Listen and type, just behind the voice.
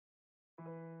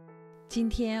今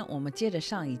天我们接着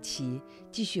上一期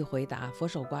继续回答佛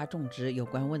手瓜种植有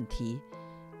关问题。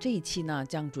这一期呢，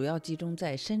将主要集中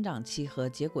在生长期和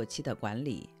结果期的管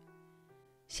理。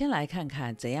先来看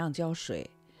看怎样浇水。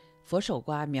佛手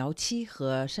瓜苗期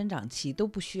和生长期都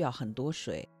不需要很多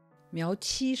水，苗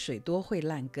期水多会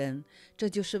烂根，这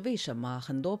就是为什么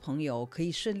很多朋友可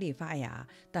以顺利发芽，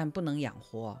但不能养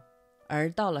活。而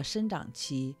到了生长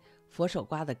期，佛手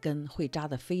瓜的根会扎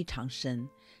得非常深，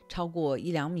超过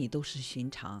1-2米都是寻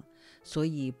常，所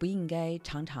以不应该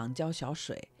常常浇小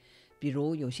水。比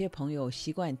如有些朋友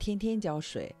习惯天天浇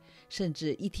水，甚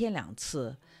至1天2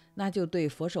次，那就对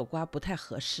佛手瓜不太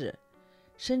合适。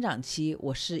生长期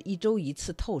我是1周1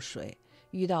次透水，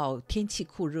遇到天气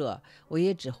酷热，我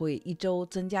也只会1周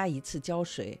增加1次浇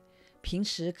水。平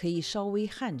时可以稍微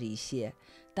旱着一些，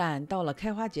但到了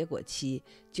开花结果期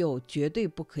就绝对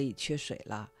不可以缺水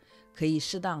了，可以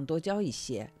适当多浇一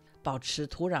些，保持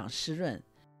土壤湿润。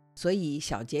所以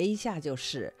小结一下，就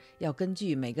是要根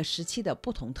据每个时期的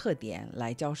不同特点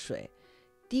来浇水。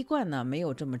滴灌呢没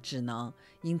有这么智能，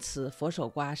因此佛手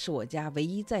瓜是我家唯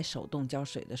一在手动浇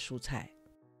水的蔬菜。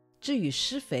至于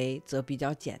施肥则比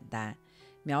较简单，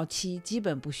苗期基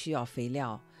本不需要肥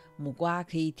料，母瓜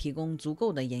可以提供足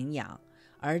够的营养，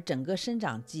而整个生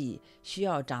长季需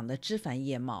要长得枝繁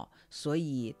叶茂，所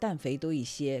以氮肥多一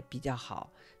些比较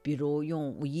好，比如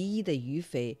用511的鱼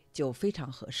肥就非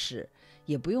常合适，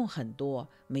也不用很多，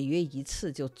每月1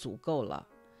次就足够了。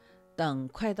等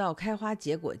快到开花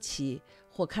结果期，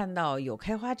或看到有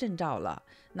开花征兆了，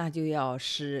那就要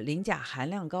施磷钾含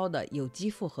量高的有机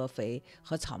复合肥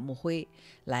和草木灰，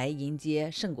来迎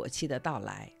接盛果期的到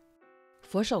来。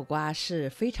佛手瓜是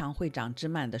非常会长枝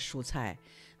蔓的蔬菜，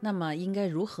那么应该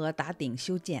如何打顶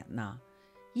修剪呢？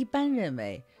一般认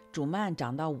为主蔓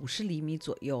长到50厘米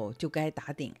左右就该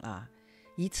打顶了，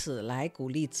以此来鼓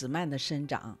励子蔓的生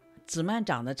长。子蔓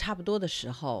长得差不多的时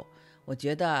候，我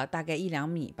觉得大概1-2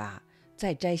米吧，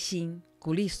再摘心，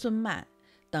鼓励孙蔓，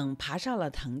等爬上了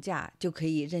藤架就可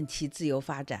以任其自由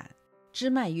发展。枝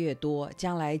蔓越多，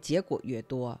将来结果越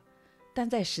多。但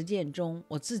在实践中，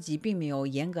我自己并没有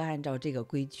严格按照这个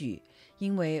规矩，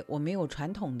因为我没有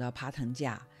传统的爬藤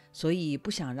架，所以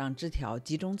不想让枝条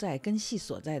集中在根系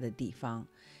所在的地方，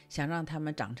想让它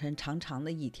们长成长长的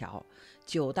一条，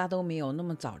就大都没有那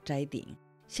么早摘顶。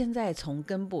现在从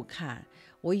根部看，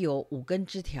我有5根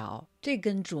枝条，这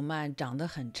根主蔓长得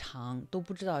很长，都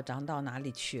不知道长到哪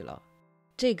里去了。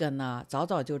这个呢，早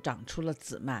早就长出了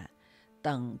子蔓，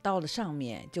等到了上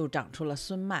面就长出了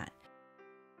孙蔓，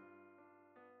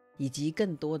以及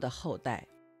更多的后代。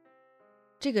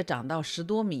这个长到10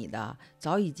多米的，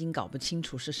早已经搞不清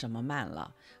楚是什么蔓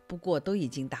了，不过都已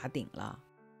经打顶了。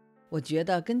我觉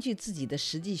得根据自己的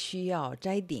实际需要，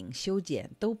摘顶修剪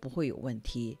都不会有问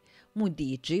题，目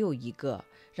的只有一个，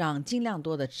让尽量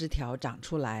多的枝条长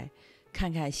出来。看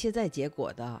看现在结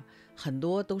果的，很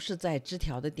多都是在枝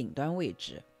条的顶端位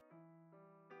置。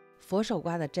佛手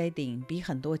瓜的摘顶比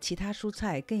很多其他蔬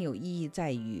菜更有意义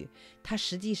在于，它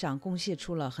实际上贡献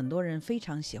出了很多人非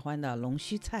常喜欢的龙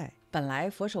须菜。本来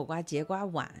佛手瓜结瓜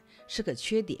晚是个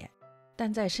缺点，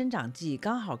但在生长季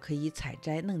刚好可以采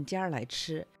摘嫩尖来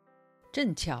吃，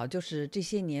正巧就是这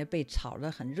些年被炒得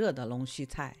很热的龙须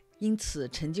菜，因此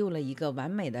成就了一个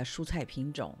完美的蔬菜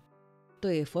品种。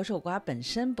对佛手瓜本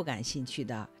身不感兴趣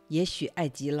的，也许爱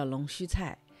极了龙须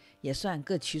菜，也算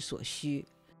各取所需。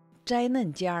摘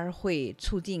嫩尖会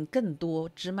促进更多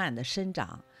枝蔓的生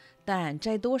长，但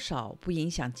摘多少不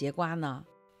影响结瓜呢？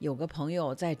有个朋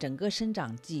友在整个生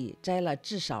长季摘了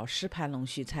至少10盘龙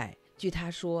须菜，据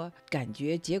他说感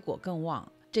觉结果更旺，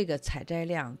这个采摘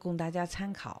量供大家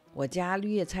参考。我家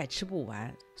绿叶菜吃不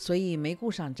完，所以没顾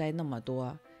上摘那么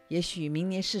多，也许明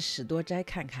年试试多摘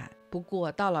看看。不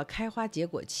过到了开花结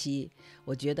果期，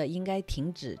我觉得应该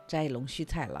停止摘龙须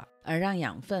菜了，而让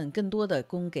养分更多的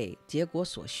供给结果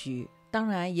所需。当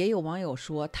然也有网友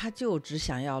说他就只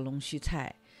想要龙须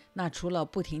菜，那除了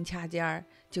不停掐尖儿，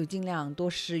就尽量多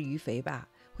施鱼肥吧，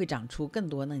会长出更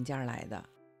多嫩尖来的。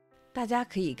大家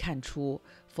可以看出，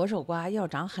佛手瓜要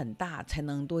长很大才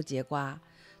能多结瓜，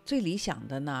最理想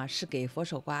的呢是给佛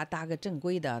手瓜搭个正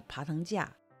规的爬藤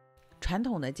架。传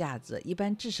统的架子一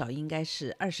般至少应该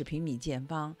是20平米见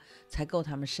方才够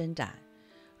它们伸展，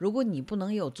如果你不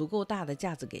能有足够大的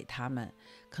架子给它们，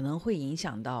可能会影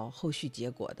响到后续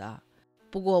结果的。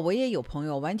不过我也有朋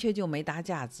友完全就没搭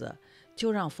架子，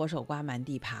就让佛手瓜满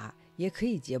地爬，也可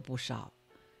以结不少。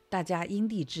大家因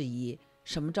地制宜，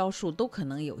什么招数都可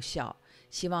能有效，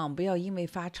希望不要因为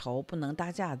发愁不能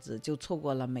搭架子就错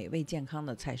过了美味健康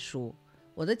的菜蔬。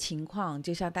我的情况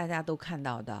就像大家都看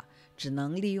到的，只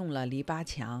能利用了篱笆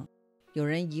墙。有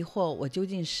人疑惑我究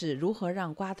竟是如何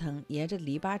让瓜藤沿着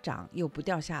篱笆长又不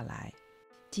掉下来，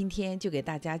今天就给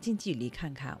大家近距离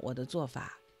看看我的做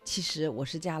法。其实我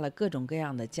是加了各种各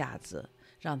样的架子，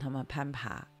让它们攀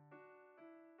爬。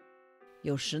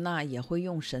有时呢也会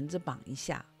用绳子绑一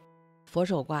下。佛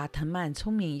手瓜藤蔓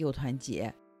聪明又团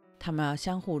结，它们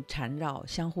相互缠绕，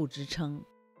相互支撑。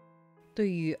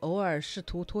对于偶尔试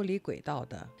图脱离轨道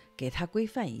的，给它规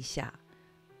范一下，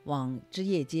往枝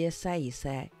叶间塞一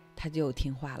塞，它就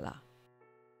听话了。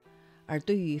而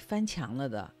对于翻墙了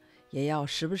的，也要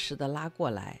时不时的拉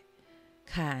过来，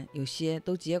看有些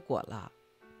都结果了。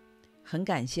很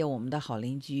感谢我们的好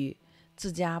邻居，自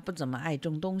家不怎么爱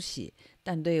种东西，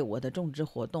但对我的种植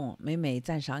活动每每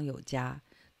赞赏有加。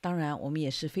当然我们也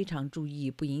是非常注意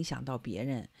不影响到别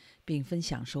人，并分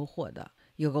享收获的。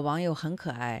有个网友很可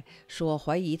爱，说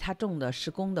怀疑他种的是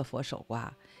公的佛手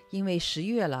瓜，因为10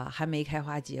月了还没开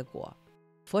花结果。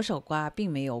佛手瓜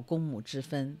并没有公母之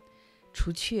分，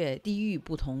除却地域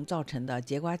不同造成的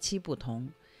结瓜期不同，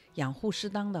养护适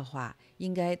当的话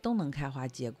应该都能开花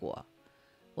结果。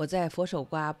我在佛手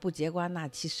瓜不结瓜那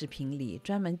期视频里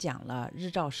专门讲了日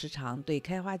照时长对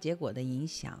开花结果的影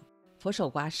响。佛手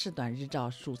瓜是短日照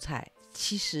蔬菜，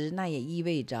其实那也意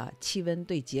味着气温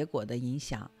对结果的影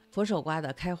响。佛手瓜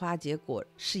的开花结果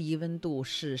适宜温度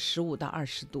是15到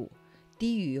20度，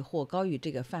低于或高于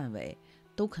这个范围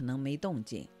都可能没动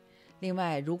静。另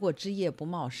外，如果枝叶不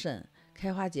茂盛，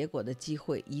开花结果的机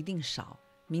会一定少。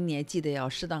明年记得要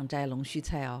适当摘龙须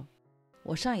菜哦。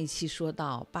我上一期说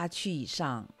到8区以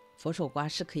上佛手瓜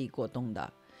是可以过冬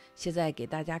的，现在给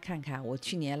大家看看我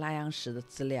去年拉秧时的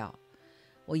资料。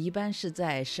我一般是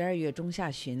在12月中下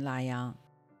旬拉秧，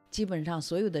基本上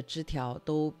所有的枝条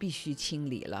都必须清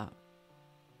理了。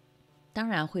当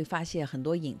然会发现很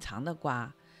多隐藏的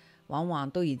瓜，往往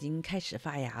都已经开始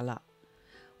发芽了，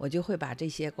我就会把这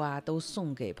些瓜都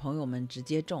送给朋友们直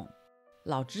接种。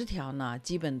老枝条呢，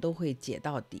基本都会解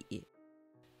到底，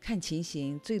看情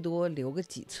形最多留个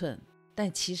几寸，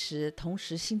但其实同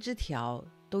时新枝条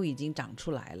都已经长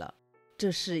出来了。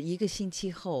这是1个星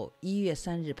期后1月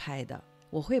3日拍的，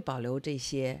我会保留这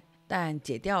些，但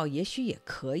解掉也许也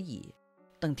可以。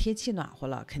等天气暖和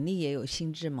了，肯定也有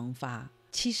新枝萌发。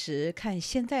其实看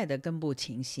现在的根部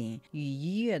情形，与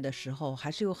1月的时候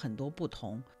还是有很多不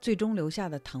同，最终留下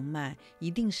的藤蔓一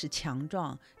定是强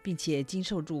壮，并且经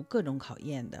受住各种考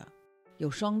验的。有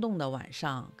霜冻的晚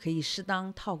上，可以适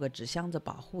当套个纸箱子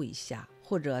保护一下，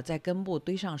或者在根部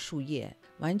堆上树叶。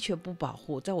完全不保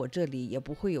护，在我这里也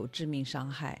不会有致命伤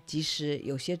害，即使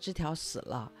有些枝条死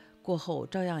了，过后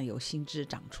照样有新枝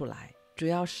长出来。主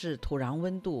要是土壤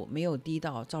温度没有低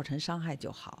到造成伤害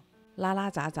就好。拉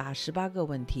拉杂杂18个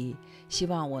问题，希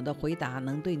望我的回答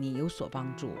能对你有所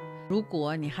帮助。如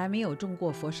果你还没有种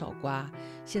过佛手瓜，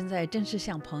现在正是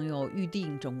向朋友预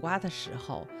定种瓜的时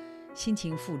候，辛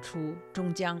勤付出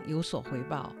终将有所回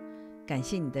报。感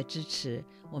谢你的支持，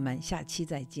我们下期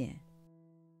再见。